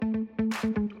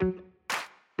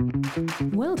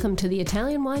Welcome to the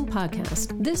Italian Wine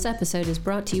Podcast. This episode is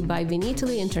brought to you by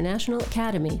Vinitaly International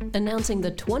Academy, announcing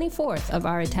the 24th of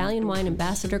our Italian Wine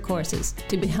Ambassador courses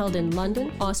to be held in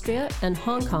London, Austria, and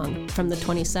Hong Kong from the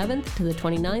 27th to the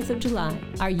 29th of July.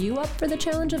 Are you up for the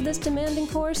challenge of this demanding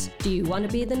course? Do you want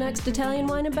to be the next Italian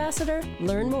Wine Ambassador?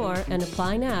 Learn more and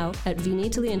apply now at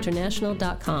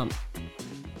vinitalyinternational.com.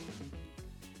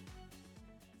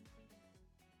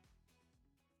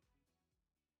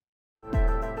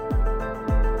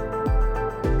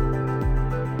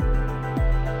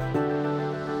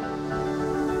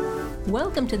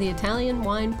 Welcome to the Italian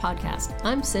Wine Podcast.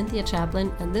 I'm Cynthia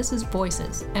Chaplin, and this is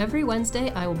Voices. Every Wednesday,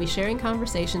 I will be sharing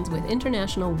conversations with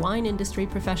international wine industry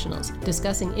professionals,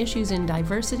 discussing issues in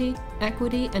diversity,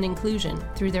 equity, and inclusion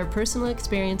through their personal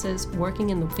experiences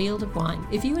working in the field of wine.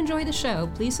 If you enjoy the show,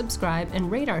 please subscribe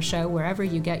and rate our show wherever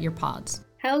you get your pods.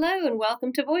 Hello and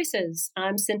welcome to Voices.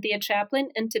 I'm Cynthia Chaplin,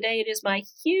 and today it is my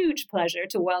huge pleasure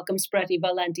to welcome Spreti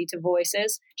Valenti to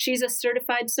Voices. She's a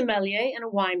certified sommelier and a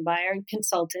wine buyer and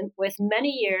consultant with many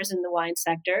years in the wine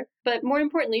sector, but more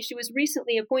importantly, she was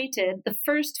recently appointed the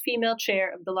first female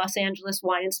chair of the Los Angeles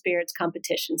Wine and Spirits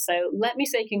competition. So let me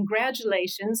say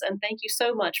congratulations and thank you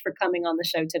so much for coming on the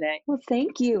show today. Well,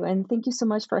 thank you, and thank you so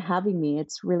much for having me.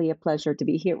 It's really a pleasure to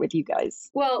be here with you guys.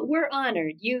 Well, we're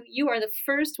honored. You are the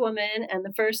first woman and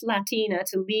the first Latina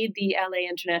to lead the LA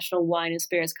International Wine and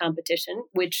Spirits competition,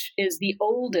 which is the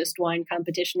oldest wine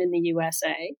competition in the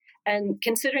USA. And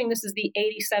considering this is the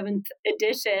 87th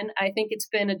edition, I think it's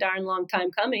been a darn long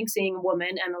time coming seeing a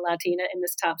woman and a Latina in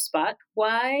this top spot.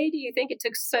 Why do you think it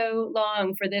took so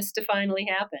long for this to finally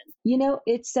happen? You know,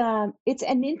 it's an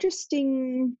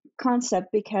interesting concept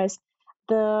because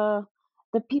the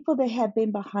people that have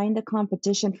been behind the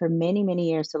competition for many,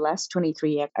 many years, the last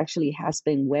 23 actually has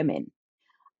been women.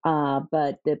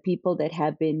 But the people that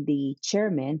have been the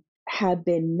chairman have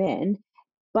been men.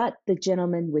 But the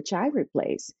gentleman which I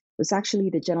replaced was actually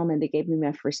the gentleman that gave me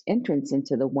my first entrance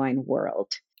into the wine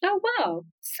world. Oh, wow.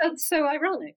 So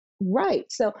ironic. Right.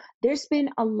 So there's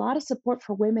been a lot of support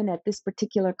for women at this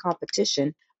particular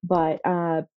competition, but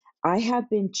I have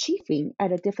been chiefing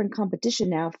at a different competition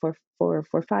now for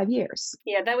 5 years.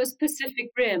 Yeah, that was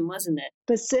Pacific Rim, wasn't it?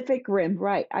 Pacific Rim,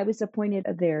 right. I was appointed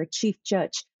their chief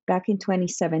judge back in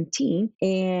 2017,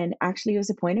 and actually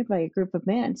was appointed by a group of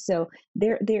men. So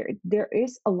there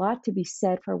is a lot to be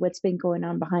said for what's been going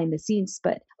on behind the scenes.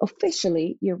 But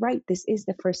officially, you're right. This is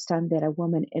the first time that a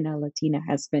woman and a Latina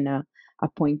has been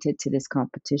appointed to this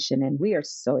competition, and we are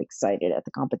so excited at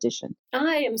the competition.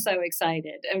 I am so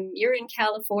excited. You're in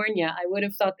California. I would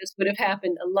have thought this would have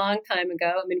happened a long time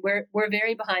ago. I mean, we're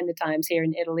very behind the times here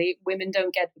in Italy. Women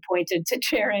don't get appointed to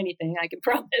chair anything, I can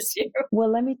promise you.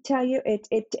 Well, let me tell you,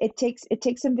 it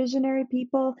takes some visionary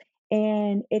people,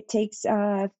 and it takes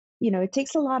it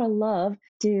takes a lot of love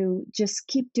to just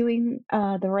keep doing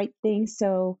the right thing.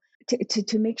 So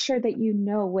to make sure that you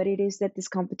know what it is that this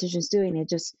competition is doing, and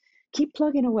just keep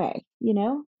plugging away, you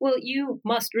know? Well, you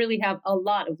must really have a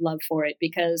lot of love for it,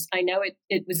 because I know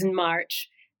it was in March,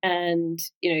 and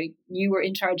you were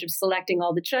in charge of selecting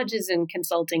all the judges and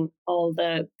consulting all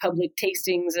the public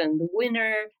tastings and the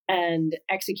winner and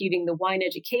executing the wine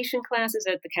education classes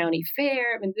at the county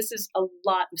fair. I mean, this is a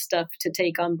lot of stuff to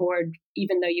take on board,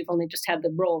 even though you've only just had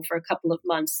the role for a couple of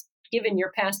months. Given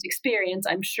your past experience,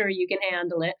 I'm sure you can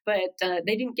handle it, but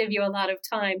they didn't give you a lot of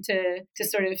time to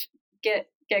sort of get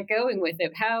going with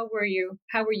it. How were you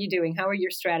doing? How are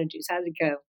your strategies? How did it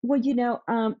go? Well,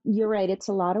 you're right. It's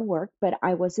a lot of work, but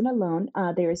I wasn't alone.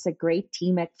 There is a great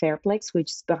team at Fairplex, which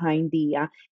is behind the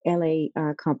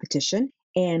LA competition.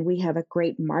 And we have a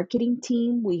great marketing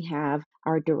team. We have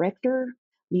our director,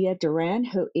 Leah Duran,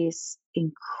 who is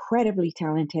incredibly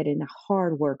talented and a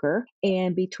hard worker.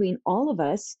 And between all of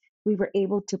us, we were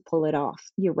able to pull it off.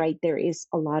 You're right. There is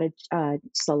a lot of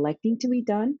selecting to be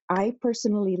done. I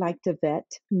personally like to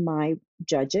vet my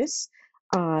judges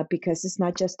because it's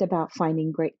not just about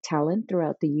finding great talent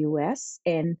throughout the U.S.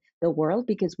 and the world,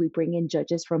 because we bring in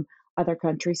judges from other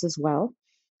countries as well.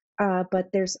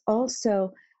 But there's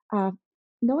also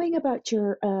knowing about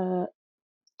your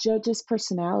judges'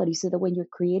 personality, so that when you're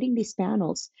creating these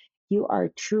panels, you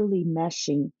are truly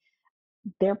meshing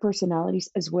their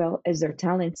personalities as well as their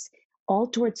talents, all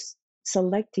towards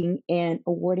selecting and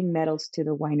awarding medals to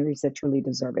the wineries that truly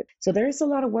deserve it. So there is a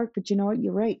lot of work, but you know what?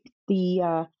 You're right.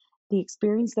 The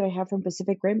experience that I have from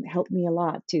Pacific Rim helped me a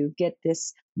lot to get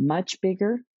this much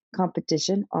bigger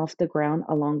competition off the ground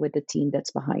along with the team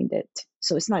that's behind it.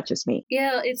 So it's not just me.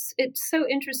 Yeah, it's so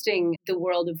interesting, the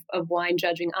world of wine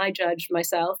judging. I judge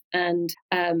myself, and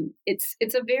it's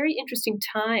a very interesting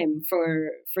time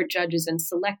for judges and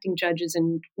selecting judges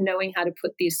and knowing how to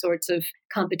put these sorts of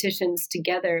competitions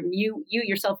together. You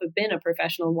yourself have been a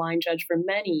professional wine judge for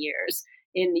many years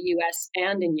in the U.S.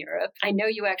 and in Europe. I know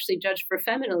you actually judge for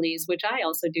Feminalese, which I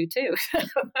also do too.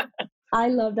 I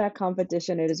love that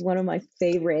competition. It is one of my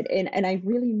favorite, and I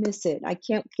really miss it. I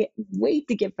can't wait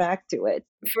to get back to it.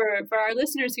 For our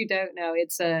listeners who don't know,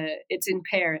 it's in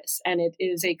Paris, and it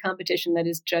is a competition that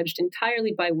is judged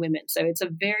entirely by women. So it's a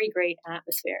very great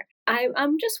atmosphere.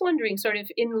 I'm just wondering, sort of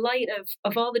in light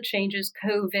of all the changes,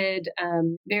 COVID,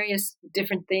 various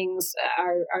different things,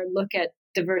 our look at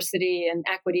diversity and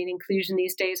equity and inclusion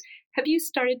these days. Have you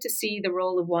started to see the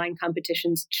role of wine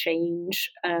competitions change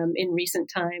in recent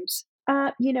times?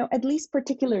 At least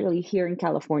particularly here in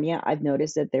California, I've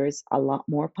noticed that there's a lot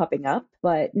more popping up,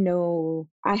 but no,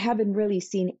 I haven't really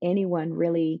seen anyone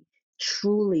really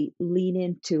truly lean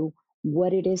into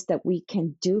what it is that we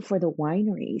can do for the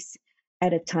wineries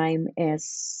at a time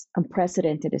as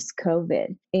unprecedented as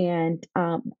COVID. And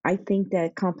I think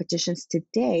that competitions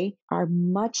today are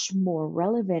much more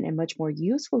relevant and much more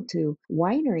useful to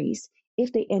wineries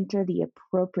if they enter the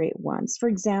appropriate ones. For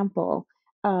example,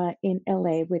 in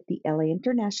LA with the LA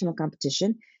International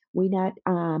Competition. We not,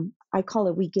 I call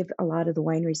it, we give a lot of the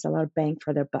wineries a lot of bang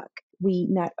for their buck. We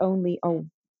not only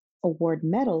award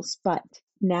medals, but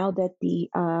now that the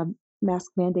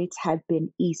mask mandates have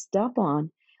been eased up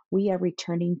on, we are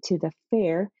returning to the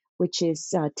fair, which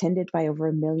is attended by over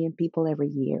 1 million people every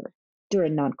year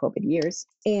during non COVID years.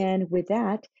 And with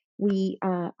that, we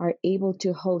are able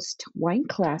to host wine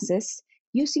classes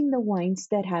using the wines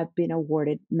that have been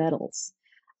awarded medals.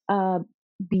 Uh,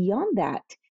 Beyond that,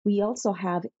 we also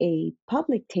have a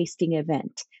public tasting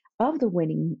event of the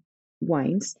winning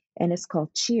wines, and it's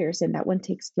called Cheers, and that one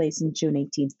takes place on June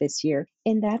 18th this year.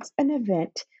 And that's an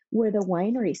event where the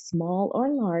winery, small or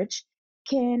large,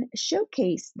 can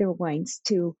showcase their wines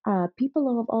to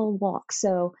people of all walks.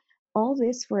 So all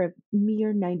this for a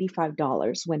mere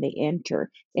 $95 when they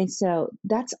enter. And so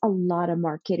that's a lot of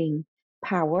marketing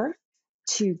power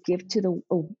to give to the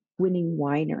winning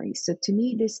winery. So to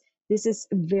me, this is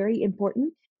very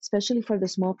important, especially for the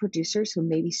small producers who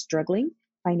may be struggling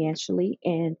financially,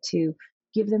 and to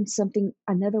give them something,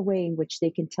 another way in which they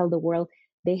can tell the world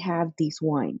they have these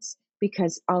wines.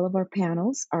 Because all of our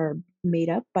panels are made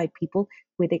up by people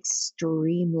with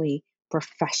extremely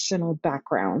professional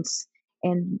backgrounds,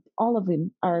 and all of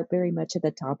them are very much at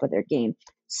the top of their game.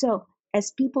 So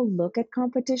as people look at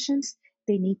competitions,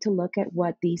 they need to look at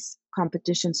what these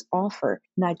competitions offer,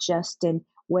 not just in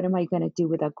what am I going to do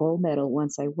with a gold medal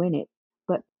once I win it,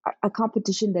 but a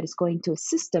competition that is going to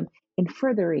assist them in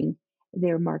furthering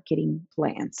their marketing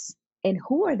plans. And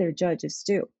who are their judges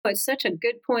too? It's such a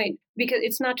good point, because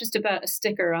it's not just about a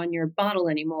sticker on your bottle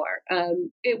anymore.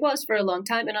 It was for a long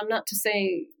time, and I'm not to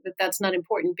say that that's not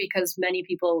important, because many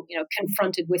people,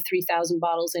 confronted with 3,000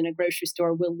 bottles in a grocery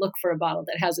store, will look for a bottle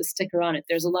that has a sticker on it.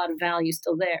 There's a lot of value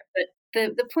still there. But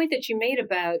the point that you made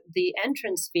about the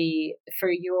entrance fee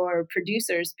for your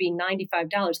producers being $95,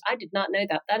 I did not know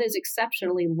that. That is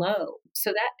exceptionally low.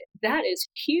 So that is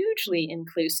hugely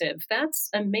inclusive. That's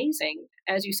amazing.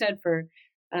 As you said, for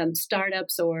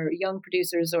startups or young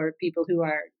producers or people who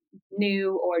are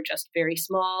new or just very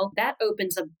small, that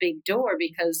opens a big door,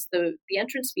 because the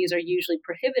entrance fees are usually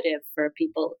prohibitive for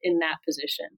people in that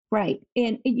position. Right.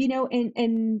 And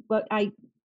what I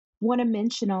want to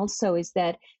mention also is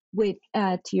that with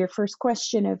to your first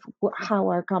question of how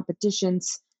our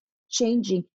competitions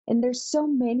changing, and there's so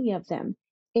many of them,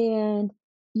 and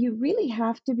you really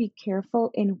have to be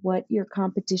careful in what your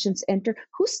competitions enter.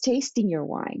 Who's tasting your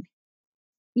wine?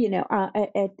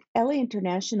 At LA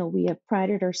International, we have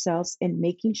prided ourselves in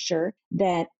making sure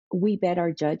that we vet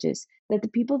our judges, that the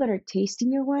people that are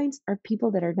tasting your wines are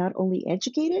people that are not only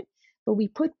educated, but we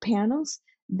put panels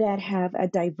that have a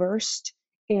diverse,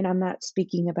 and I'm not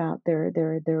speaking about their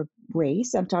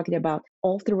race. I'm talking about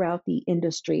all throughout the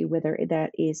industry, whether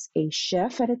that is a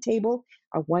chef at a table,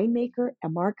 a winemaker, a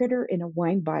marketer, and a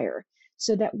wine buyer.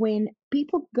 So that when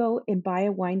people go and buy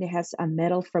a wine that has a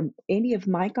medal from any of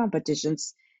my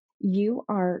competitions, you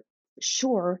are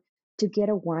sure to get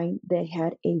a wine that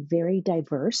had a very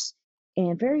diverse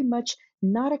and very much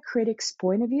not a critic's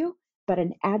point of view, but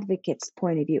an advocate's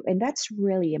point of view. And that's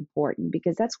really important,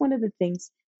 because that's one of the things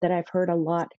that I've heard a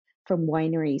lot from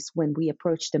wineries when we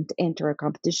approach them to enter a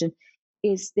competition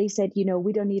is they said,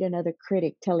 we don't need another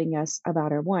critic telling us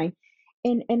about our wine.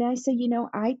 And I say,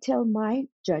 I tell my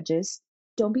judges,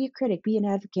 Don't be a critic, be an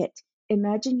advocate.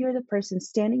 Imagine you're the person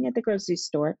standing at the grocery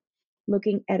store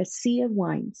looking at a sea of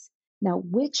wines. Now,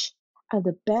 which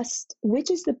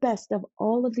is the best of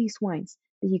all of these wines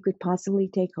that you could possibly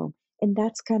take home? And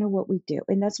that's kind of what we do.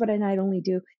 And that's what I not only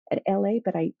do at LA,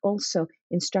 but I also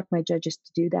instruct my judges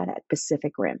to do that at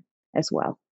Pacific Rim as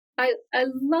well. I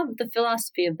love the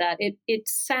philosophy of that. It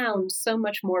sounds so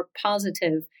much more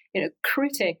positive.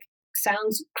 Critic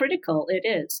sounds critical. It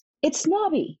is. It's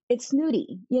snobby, it's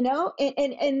snooty, and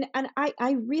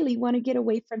I really want to get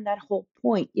away from that whole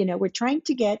point. We're trying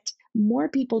to get more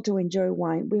people to enjoy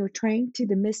wine. We're trying to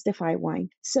demystify wine.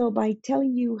 So by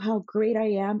telling you how great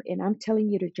I am and I'm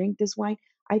telling you to drink this wine,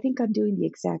 I think I'm doing the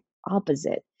exact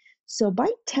opposite. So by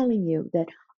telling you that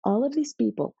all of these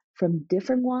people from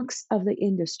different walks of the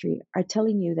industry are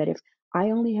telling you that if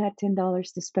I only had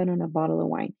 $10 to spend on a bottle of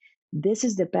wine, this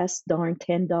is the best darn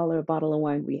 $10 bottle of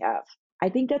wine we have. I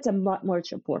think that's a lot more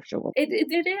approachable. It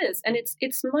is, and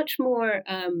it's much more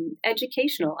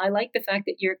educational. I like the fact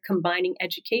that you're combining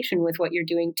education with what you're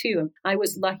doing too. I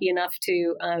was lucky enough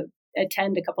to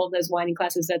attend a couple of those whining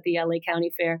classes at the LA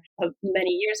County Fair many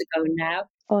years ago now.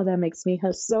 Oh, that makes me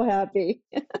so happy.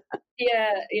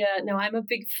 Yeah, yeah. No, I'm a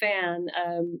big fan,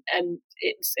 and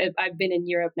I've been in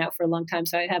Europe now for a long time,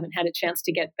 so I haven't had a chance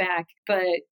to get back. But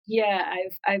yeah,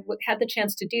 I've had the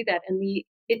chance to do that, and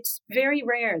it's very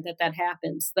rare that that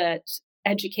happens. That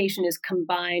education is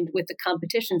combined with the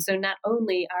competition. So not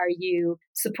only are you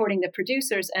supporting the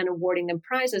producers and awarding them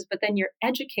prizes, but then you're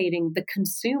educating the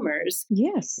consumers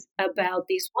Yes. about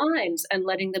these wines and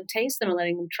letting them taste them and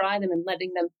letting them try them and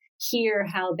letting them hear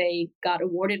how they got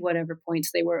awarded whatever points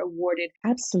they were awarded.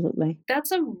 Absolutely.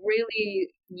 That's a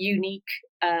really unique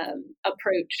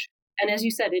approach. And as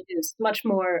you said, it is much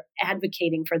more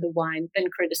advocating for the wine than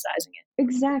criticizing it.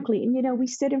 Exactly. And we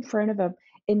sit in front of them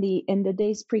in the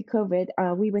days pre-COVID.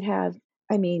 We would have,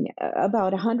 I mean,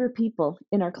 about 100 people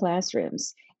in our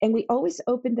classrooms, and we always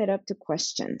opened that up to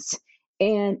questions.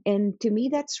 And to me,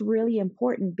 that's really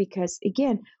important because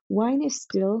again, wine is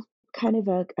still kind of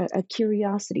a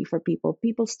curiosity for people.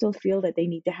 People still feel that they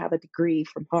need to have a degree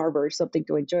from Harvard or something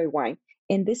to enjoy wine.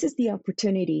 And this is the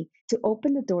opportunity to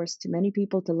open the doors to many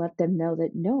people to let them know that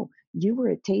no, you were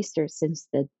a taster since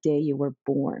the day you were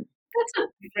born. That's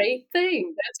a great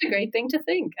thing. That's a great thing to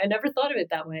think. I never thought of it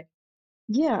that way.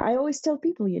 Yeah, I always tell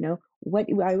people, what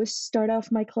I always start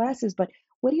off my classes, but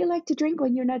what do you like to drink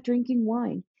when you're not drinking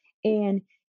wine? And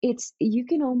it's you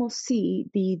can almost see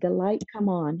the light come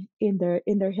on in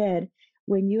their head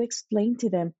when you explain to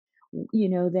them,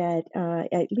 that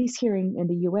at least here in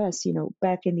the US,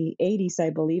 back in the 80s, I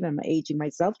believe, I'm aging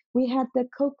myself, we had the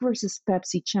Coke versus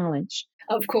Pepsi challenge.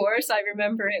 Of course, I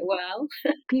remember it well.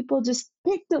 People just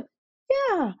picked the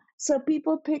yeah. So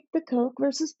people picked the Coke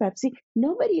versus Pepsi.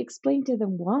 Nobody explained to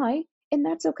them why, and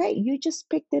that's okay. You just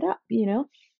picked it up.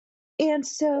 And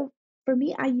so for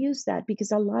me, I use that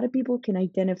because a lot of people can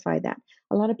identify that.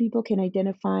 A lot of people can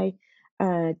identify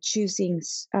choosing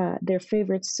their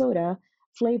favorite soda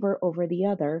flavor over the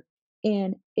other.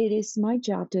 And it is my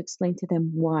job to explain to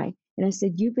them why. And I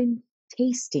said, you've been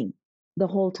tasting the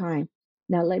whole time.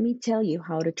 Now let me tell you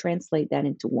how to translate that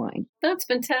into wine. That's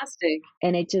fantastic.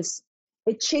 And it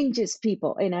changes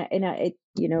people.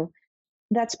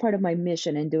 That's part of my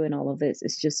mission in doing all of this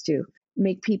is just to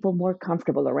make people more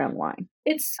comfortable around wine.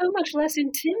 It's so much less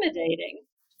intimidating.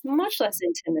 Much less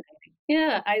intimidating.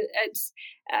 Yeah,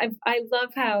 I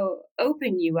love how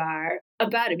open you are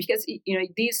about it because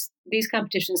these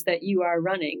competitions that you are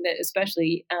running, that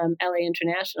especially LA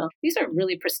International, these are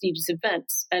really prestigious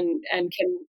events and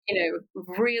can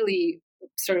really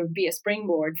sort of be a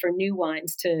springboard for new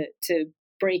wines to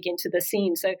break into the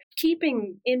scene. So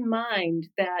keeping in mind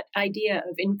that idea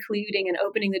of including and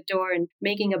opening the door and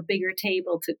making a bigger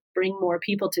table to bring more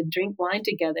people to drink wine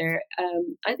together,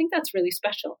 I think that's really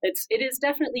special. It is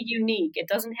definitely unique. It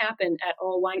doesn't happen at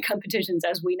all wine competitions,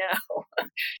 as we know.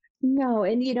 No,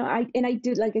 and I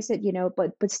do, like I said,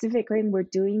 but Pacific Rim, we're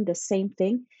doing the same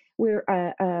thing. We're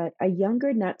a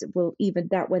younger, not well, even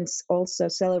that one's also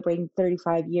celebrating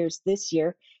 35 years this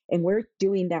year, and we're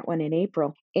doing that one in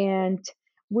April. And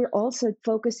we're also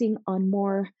focusing on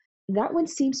more. That one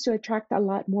seems to attract a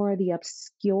lot more of the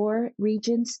obscure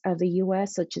regions of the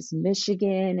US, such as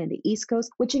Michigan and the East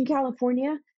Coast, which in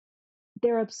California,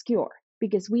 they're obscure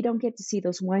because we don't get to see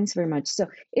those wines very much. So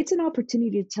it's an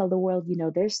opportunity to tell the world,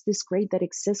 there's this grape that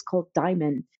exists called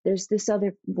Diamond. There's this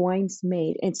other wines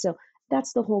made. And so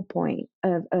that's the whole point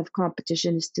of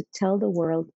competition is to tell the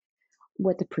world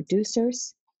what the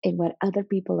producers and what other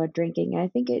people are drinking. And I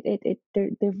think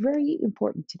they're very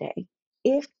important today.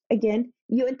 If again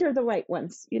you enter the right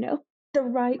ones, the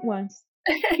right ones.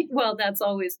 Well, that's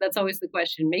always the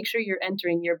question. Make sure you're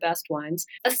entering your best wines.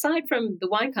 Aside from the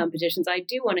wine competitions, I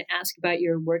do want to ask about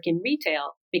your work in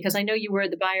retail because I know you were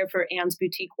the buyer for Anne's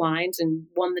Boutique Wines and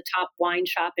won the top wine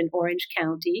shop in Orange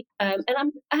County. And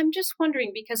I'm just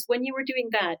wondering because when you were doing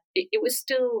that, it was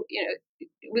still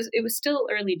it was still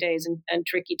early days and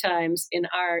tricky times in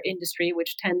our industry,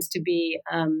 which tends to be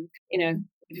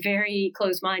very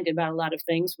close-minded about a lot of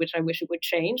things, which I wish it would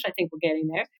change. I think we're getting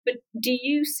there. But do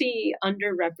you see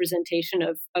underrepresentation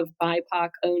of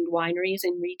BIPOC-owned wineries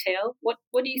in retail? What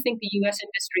do you think the U.S.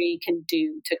 industry can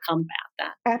do to combat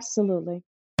that? Absolutely.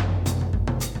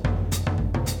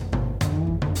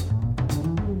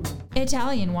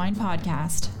 Italian Wine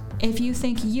Podcast. If you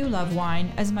think you love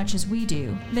wine as much as we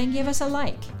do, then give us a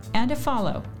like and a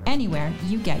follow anywhere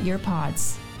you get your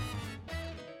pods.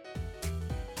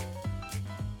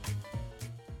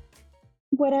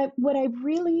 What I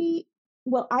really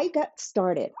well, I got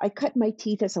started. I cut my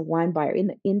teeth as a wine buyer in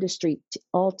the industry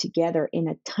altogether in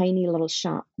a tiny little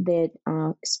shop that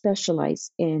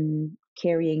specialized in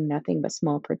carrying nothing but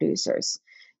small producers.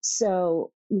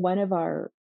 So one of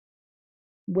our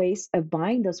ways of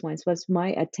buying those wines was my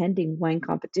attending wine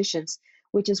competitions,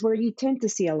 which is where you tend to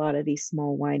see a lot of these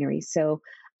small wineries. So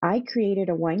I created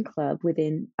a wine club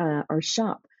within our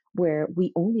shop where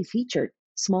we only featured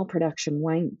small production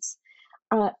wines.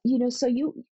 So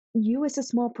you as a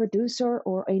small producer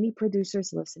or any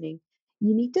producers listening,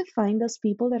 you need to find those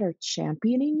people that are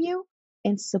championing you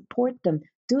and support them.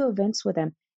 Do events with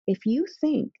them. If you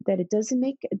think that it doesn't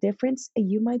make a difference,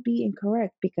 you might be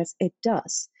incorrect because it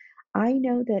does. I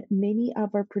know that many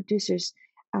of our producers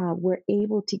were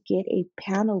able to get a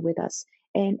panel with us,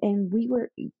 and we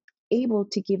were able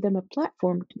to give them a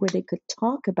platform where they could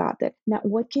talk about that. Now,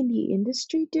 what can the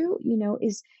industry do?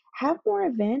 Is have more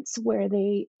events where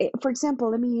for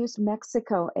example, let me use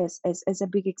Mexico as a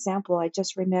big example. I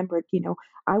just remembered,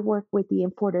 I work with the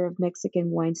importer of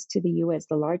Mexican wines to the US,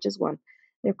 the largest one.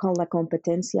 They're called La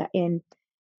Competencia. And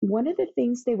one of the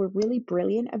things they were really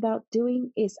brilliant about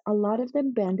doing is a lot of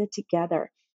them banded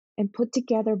together and put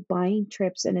together buying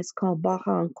trips, and it's called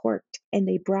Baja Uncorked. And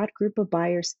they brought group of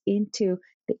buyers into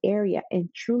the area and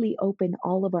truly opened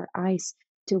all of our eyes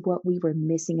to what we were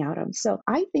missing out on. So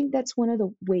I think that's one of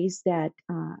the ways that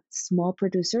small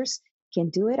producers can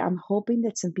do it. I'm hoping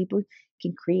that some people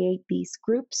can create these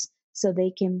groups so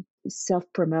they can self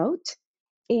promote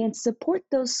and support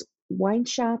those wine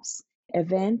shops,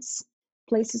 events,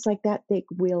 places like that. They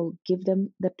will give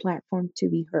them the platform to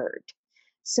be heard.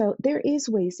 So there is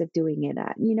ways of doing it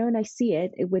at, and I see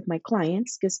it with my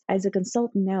clients because as a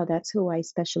consultant now, that's who I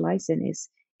specialize in is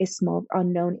small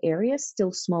unknown areas,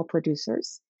 still small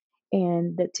producers.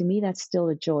 And that to me, that's still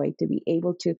a joy to be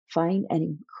able to find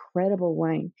an incredible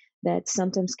wine that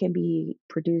sometimes can be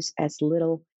produced as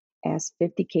little as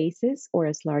 50 cases or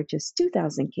as large as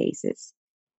 2,000 cases.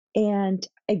 And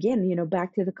again,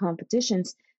 back to the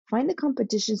competitions, find the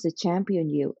competitions that champion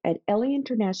you. At LA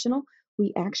International,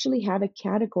 we actually have a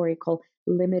category called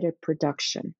limited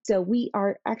production. So we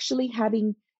are actually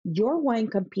having your wine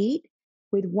compete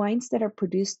with wines that are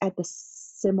produced at the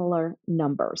similar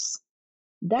numbers.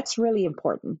 That's really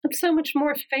important. That's so much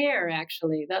more fair,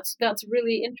 actually. That's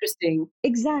really interesting.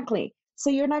 Exactly. So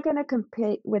you're not going to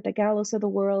compete with the Gallos of the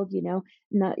world,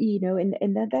 not,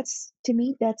 that's to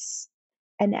me, that's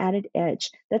an added edge.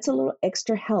 That's a little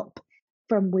extra help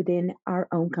from within our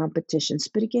own competitions.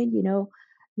 But again,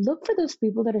 look for those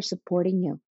people that are supporting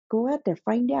you. Go out there,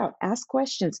 find out, ask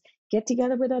questions, get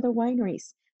together with other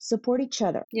wineries, support each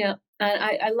other. Yeah.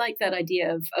 I like that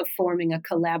idea of forming a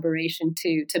collaboration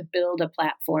to build a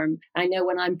platform. I know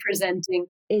when I'm presenting,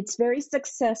 it's very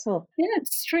successful. Yeah,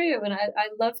 it's true. And I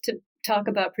love to talk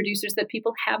about producers that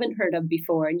people haven't heard of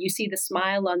before. And you see the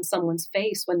smile on someone's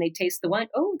face when they taste the wine.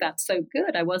 Oh, that's so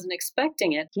good. I wasn't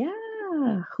expecting it.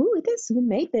 Yeah. Who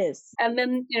made this? And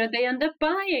then, they end up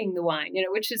buying the wine,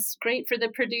 which is great for the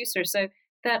producer. So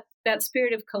that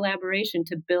spirit of collaboration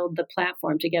to build the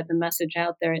platform, to get the message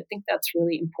out there, I think that's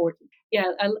really important. Yeah,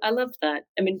 I love that.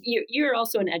 I mean, you're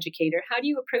also an educator. How do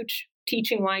you approach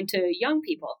teaching wine to young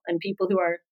people and people who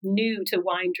are new to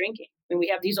wine drinking? I mean, we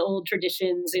have these old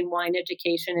traditions in wine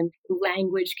education, and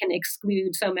language can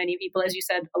exclude so many people. As you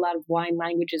said, a lot of wine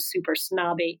language is super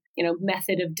snobby,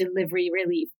 method of delivery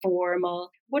really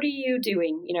formal. What are you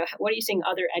doing? What are you seeing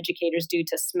other educators do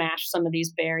to smash some of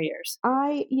these barriers?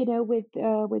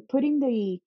 With putting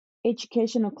the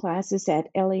educational classes at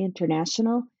LA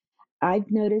International,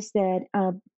 I've noticed that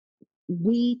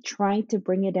we try to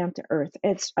bring it down to earth.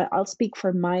 I'll speak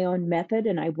for my own method,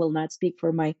 and I will not speak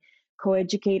for my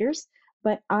co-educators,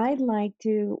 but I like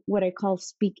to what I call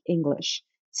speak English.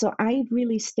 So I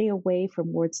really stay away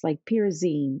from words like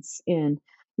pyrazines and,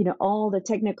 all the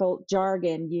technical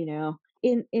jargon,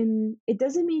 in it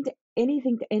doesn't mean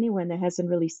anything to anyone that hasn't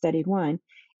really studied wine,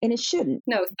 and it shouldn't.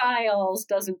 No, thiols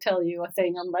doesn't tell you a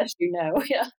thing unless you know.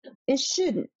 Yeah. It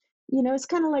shouldn't. It's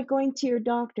kind of like going to your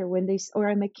doctor or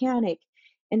a mechanic,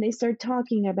 and they start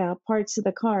talking about parts of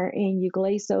the car, and you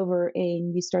glaze over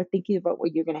and you start thinking about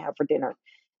what you're going to have for dinner.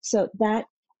 So that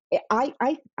I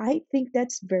think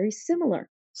that's very similar.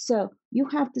 So you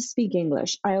have to speak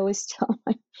English. I always tell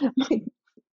my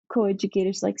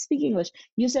co-educators, like, speak English,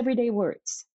 use everyday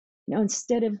words.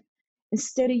 Instead of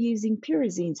using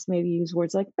pyrazines, maybe use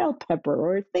words like bell pepper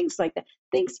or things like that,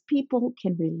 things people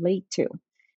can relate to,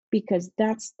 because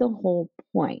that's the whole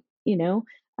point.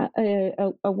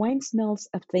 A wine smells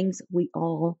of things we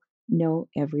all know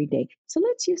every day. So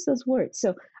let's use those words.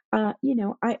 So, I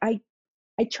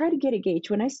try to get a gauge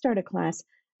when I start a class.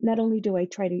 Not only do I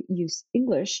try to use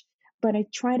English, but I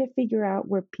try to figure out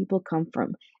where people come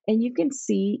from. And you can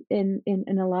see in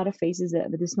a lot of faces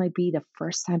that this might be the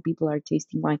first time people are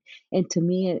tasting wine. And to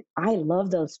me, I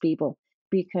love those people,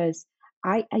 because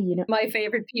My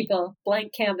favorite people,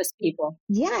 blank canvas people.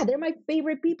 yeah, they're my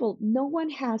favorite people. No one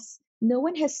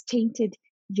has tainted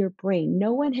your brain.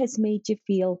 No one has made you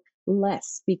feel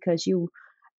less because you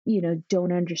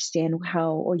don't understand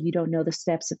how, or you don't know the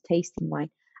steps of tasting wine.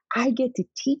 I get to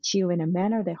teach you in a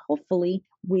manner that hopefully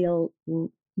will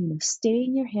stay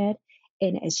in your head.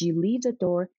 And as you leave the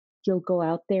door, you'll go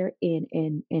out there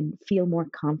and feel more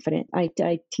confident. I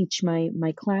teach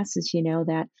my classes,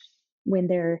 that when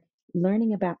they're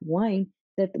learning about wine,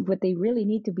 that what they really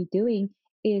need to be doing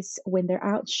is, when they're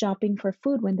out shopping for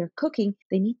food, when they're cooking,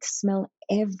 they need to smell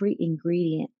every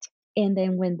ingredient. And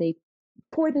then when they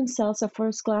pour themselves a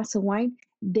first glass of wine,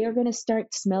 they're going to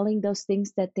start smelling those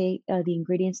things that the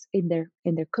ingredients in their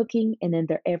cooking and in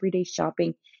their everyday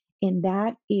shopping, and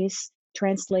that is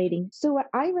translating. So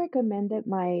I recommend that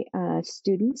my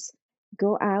students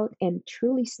go out and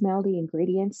truly smell the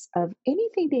ingredients of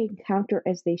anything they encounter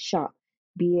as they shop,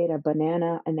 be it a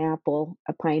banana, an apple,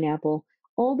 a pineapple,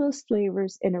 all those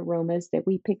flavors and aromas that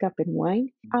we pick up in wine.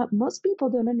 Most people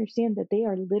don't understand that they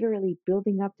are literally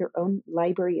building up their own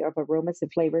library of aromas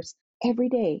and flavors every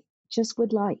day, just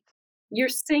with life. You're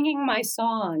singing my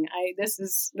song. This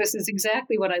is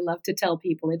exactly what I love to tell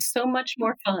people. It's so much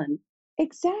more fun.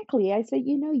 Exactly. I said,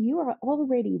 you are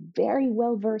already very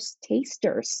well versed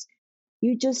tasters.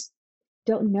 You just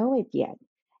don't know it yet.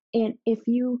 And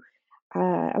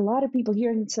a lot of people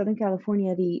here in Southern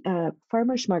California, the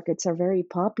farmers markets are very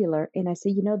popular. And I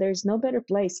say, there's no better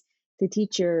place to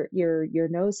teach your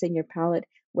nose and your palate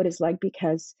what it's like,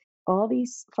 because all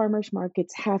these farmers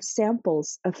markets have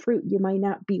samples of fruit you might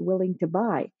not be willing to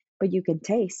buy, but you can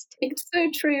taste. It's so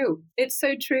true. It's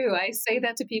so true. I say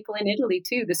that to people in Italy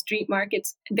too. The street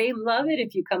markets, they love it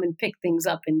if you come and pick things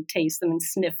up and taste them and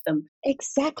sniff them.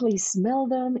 Exactly. Smell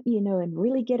them, and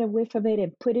really get a whiff of it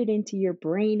and put it into your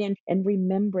brain, and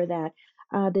remember that.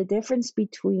 The difference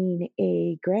between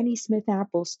a Granny Smith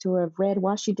apples to a red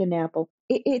Washington apple,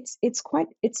 it's quite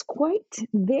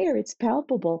there. It's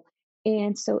palpable.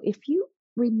 And so if you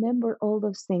remember all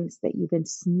those things that you've been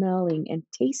smelling and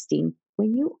tasting,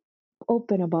 when you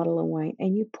open a bottle of wine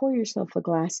and you pour yourself a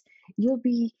glass, you'll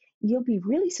be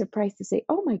really surprised to say,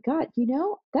 "Oh my God,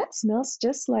 that smells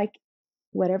just like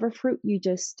whatever fruit you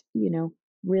just,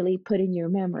 really put in your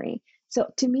memory." So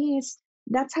to me,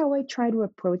 that's how I try to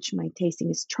approach my tasting,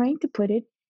 is trying to put it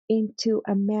into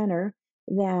a manner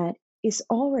that is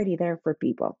already there for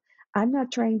people. I'm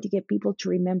not trying to get people to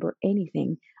remember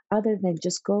anything other than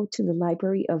just go to the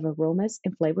library of aromas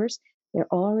and flavors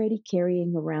they're already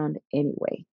carrying around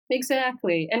anyway.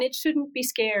 Exactly. And it shouldn't be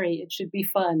scary. It should be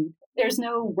fun. There's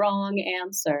no wrong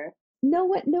answer. No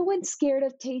one's scared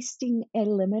of tasting a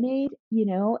lemonade,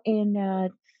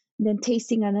 and then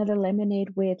tasting another lemonade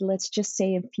with, let's just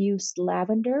say, infused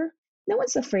lavender. No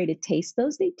one's afraid to taste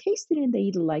those. They taste it and they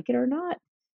either like it or not.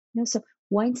 So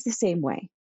wine's the same way.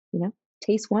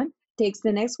 Taste one, taste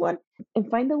the next one, and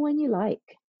find the one you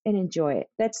like and enjoy it.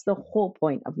 That's the whole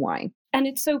point of wine. And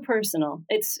it's so personal.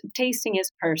 It's tasting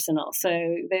is personal. So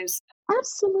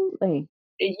Absolutely.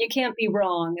 you can't be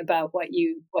wrong about what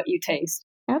you taste.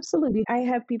 Absolutely. I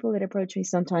have people that approach me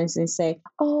sometimes and say,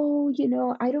 "Oh,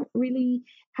 I don't really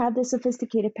have the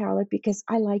sophisticated palate because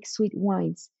I like sweet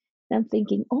wines." And I'm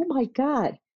thinking, "Oh my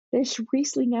God, there's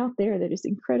Riesling out there that is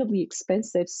incredibly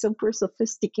expensive, super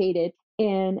sophisticated,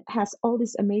 and has all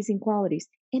these amazing qualities.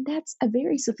 And that's a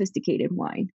very sophisticated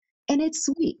wine. And it's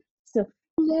sweet." So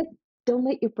don't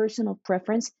let your personal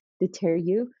preference deter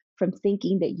you from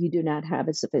thinking that you do not have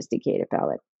a sophisticated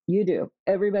palate. You do.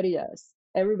 Everybody does.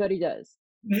 Everybody does.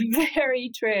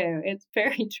 Very true. It's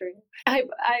very true.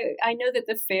 I know that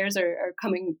the fairs are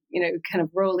coming, kind of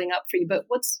rolling up for you. But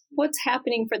what's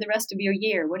happening for the rest of your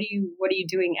year? What are you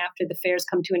doing after the fairs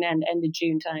come to an end of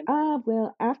June time?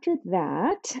 Well, after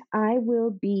that, I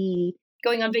will be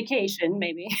Going on vacation,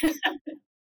 maybe.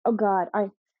 oh God, I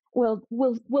well,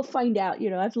 we'll find out.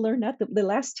 I've learned that the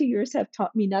last 2 years have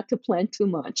taught me not to plan too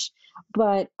much,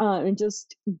 but and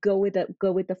just go with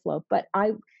the flow. But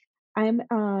I'm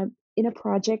in a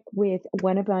project with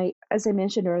one of my, as I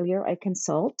mentioned earlier, I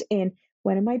consult, and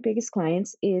one of my biggest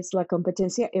clients is La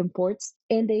Competencia Imports,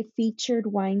 and they featured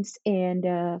wines and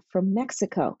from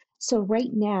Mexico. So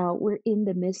right now we're in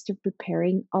the midst of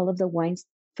preparing all of the wines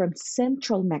from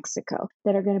central Mexico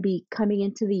that are going to be coming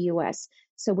into the U.S.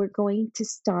 So we're going to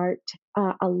start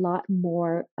a lot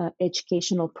more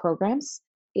educational programs.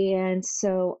 And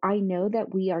so I know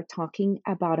that we are talking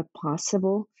about a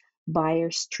possible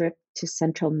buyer's trip to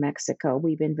central Mexico.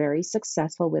 We've been very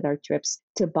successful with our trips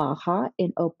to Baja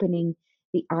in opening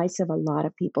the eyes of a lot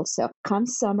of people. So come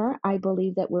summer, I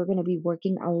believe that we're going to be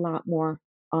working a lot more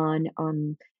on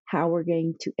how we're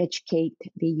going to educate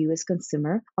the U.S.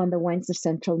 consumer on the wines of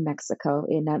central Mexico.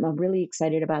 And I'm really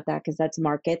excited about that because that's a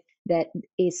market that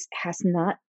has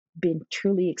not been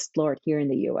truly explored here in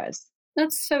the U.S.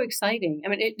 That's so exciting. I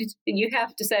mean, you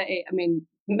have to say, I mean,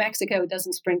 Mexico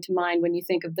doesn't spring to mind when you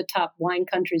think of the top wine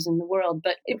countries in the world,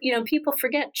 but people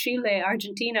forget Chile,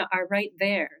 Argentina are right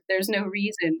there. There's no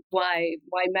reason why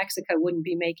Mexico wouldn't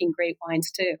be making great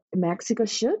wines too. Mexico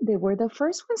should. They were the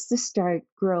first ones to start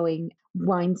growing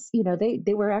wines.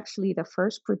 They were actually the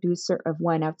first producer of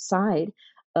wine outside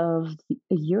of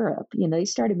Europe. They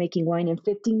started making wine in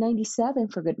 1597,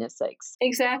 for goodness sakes.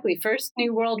 Exactly. First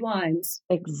New World wines.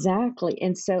 Exactly.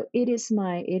 And so it is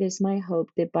my hope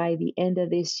that by the end of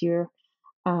this year,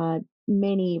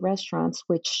 many restaurants,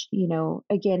 which,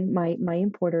 again, my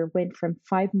importer went from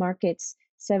 5 markets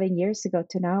 7 years ago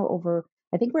to now over,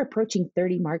 I think we're approaching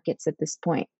 30 markets at this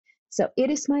point. So it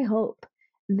is my hope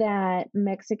that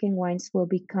Mexican wines will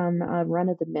become run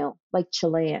of the mill, like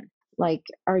Chilean, like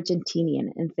Argentinian,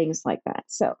 and things like that.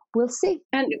 So we'll see.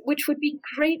 And which would be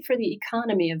great for the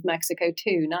economy of Mexico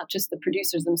too, not just the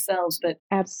producers themselves, but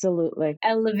absolutely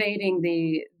elevating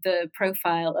the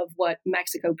profile of what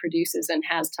Mexico produces and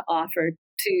has to offer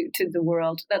to the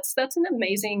world. That's an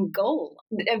amazing goal.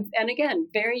 And again,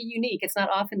 very unique. It's not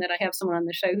often that I have someone on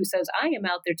the show who says, I am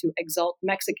out there to exalt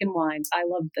Mexican wines. I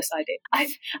love this idea.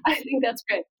 I think that's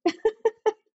great.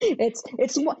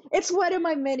 It's one of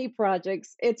my many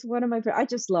projects. It's one of my. I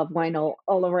just love wine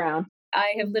all around.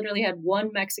 I have literally had one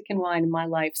Mexican wine in my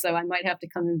life, so I might have to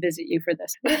come and visit you for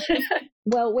this.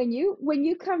 Well, when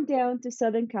you come down to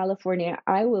Southern California,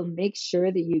 I will make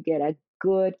sure that you get a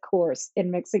good course in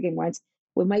Mexican wines.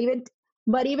 We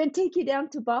might even take you down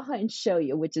to Baja and show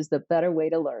you, which is the better way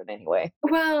to learn anyway.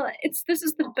 Well, this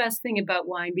is the best thing about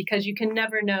wine because you can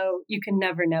never know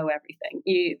everything.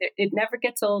 It never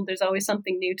gets old. There's always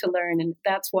something new to learn, and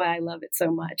that's why I love it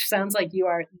so much. Sounds like you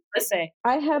are, let's say.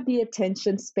 I have the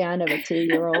attention span of a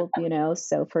 2-year-old,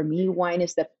 so for me, wine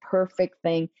is the perfect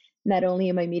thing. Not only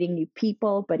am I meeting new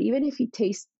people, but even if you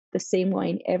taste the same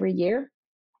wine every year,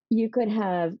 you could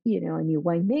have, a new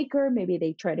winemaker. Maybe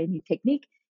they tried a new technique.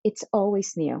 It's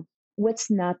always new.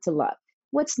 What's not to love?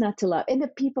 What's not to love? And the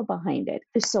people behind it.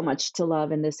 There's so much to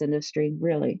love in this industry,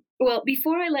 really. Well,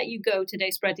 before I let you go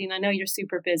today, Spreti, and I know you're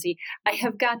super busy, I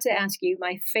have got to ask you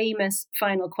my famous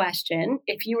final question.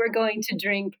 If you were going to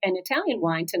drink an Italian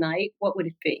wine tonight, what would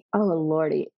it be? Oh,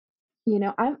 Lordy.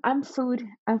 I'm food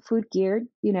geared,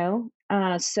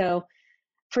 so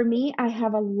for me, I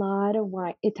have a lot of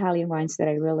Italian wines that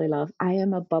I really love. I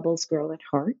am a bubbles girl at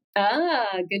heart.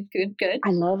 Ah, good. I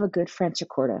love a good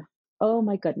Franciacorta. Oh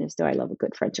my goodness, do I love a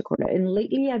good Franciacorta. And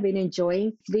lately I've been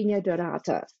enjoying Vigna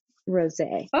Dorata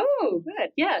Rosé. Oh, good.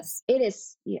 Yes. It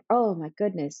is. Oh my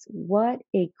goodness. What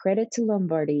a credit to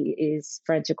Lombardy is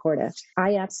Franciacorta.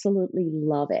 I absolutely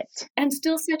love it. And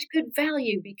still such good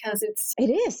value because it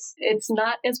is. It's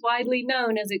not as widely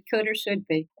known as it could or should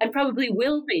be, and probably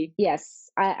will be. Yes.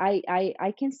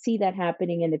 I can see that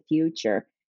happening in the future.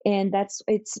 And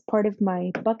it's part of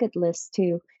my bucket list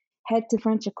to head to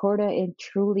Franciacorta and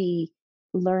truly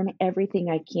learn everything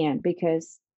I can,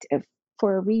 because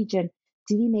for a region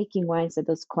to be making wines of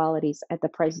those qualities at the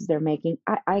prices they're making,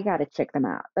 I got to check them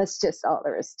out. That's just all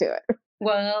there is to it.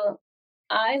 Well,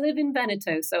 I live in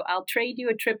Veneto, so I'll trade you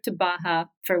a trip to Baja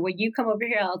for when you come over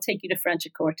here. I'll take you to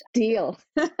Franciacorta. Deal.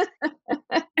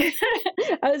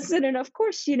 I said, and of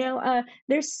course,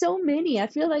 there's so many. I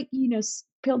feel like,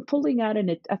 pulling out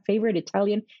a favorite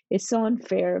Italian is so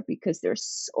unfair because there's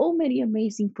so many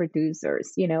amazing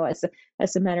producers,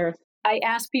 as a matter of I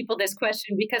ask people this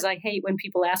question because I hate when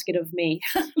people ask it of me.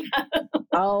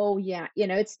 Oh, yeah.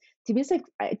 It's to me, it's like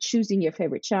choosing your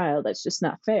favorite child. That's just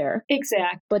not fair.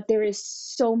 Exactly. But there is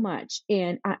so much.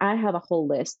 And I have a whole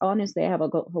list. Honestly, I have a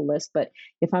whole list. But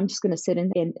if I'm just going to sit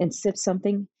and sip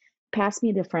something, pass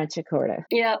me the Franciacorta.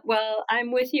 Yeah, well,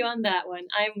 I'm with you on that one.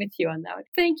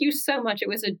 Thank you so much. It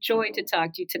was a joy to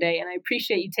talk to you today. And I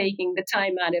appreciate you taking the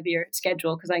time out of your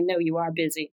schedule because I know you are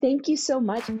busy. Thank you so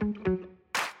much.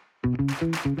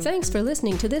 Thanks for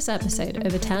listening to this episode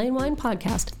of Italian Wine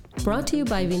Podcast, brought to you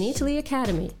by Vinitaly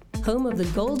Academy, home of the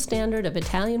gold standard of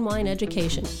Italian wine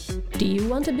education. Do you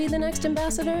want to be the next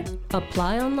ambassador?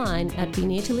 Apply online at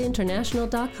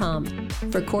vinitalyinternational.com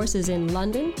for courses in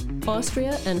London,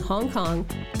 Austria, and Hong Kong,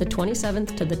 the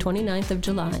 27th to the 29th of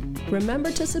July. Remember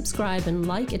to subscribe and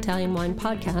like Italian Wine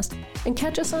Podcast and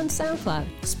catch us on SoundCloud,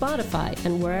 Spotify,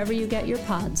 and wherever you get your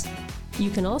pods. You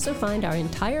can also find our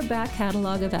entire back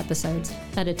catalog of episodes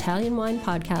at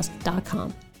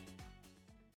ItalianWinePodcast.com.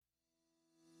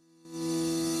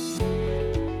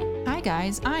 Hi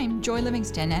guys, I'm Joy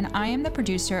Livingston and I am the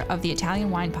producer of the Italian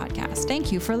Wine Podcast.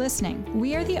 Thank you for listening.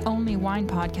 We are the only wine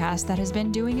podcast that has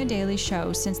been doing a daily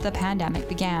show since the pandemic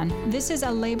began. This is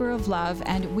a labor of love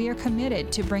and we are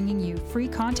committed to bringing you free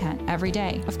content every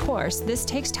day. Of course, this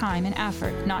takes time and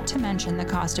effort, not to mention the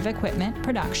cost of equipment,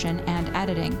 production, and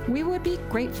editing. We would be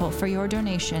grateful for your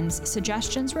donations,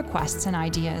 suggestions, requests, and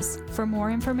ideas. For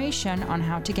more information on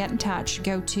how to get in touch,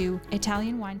 go to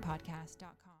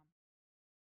ItalianWinePodcast.com.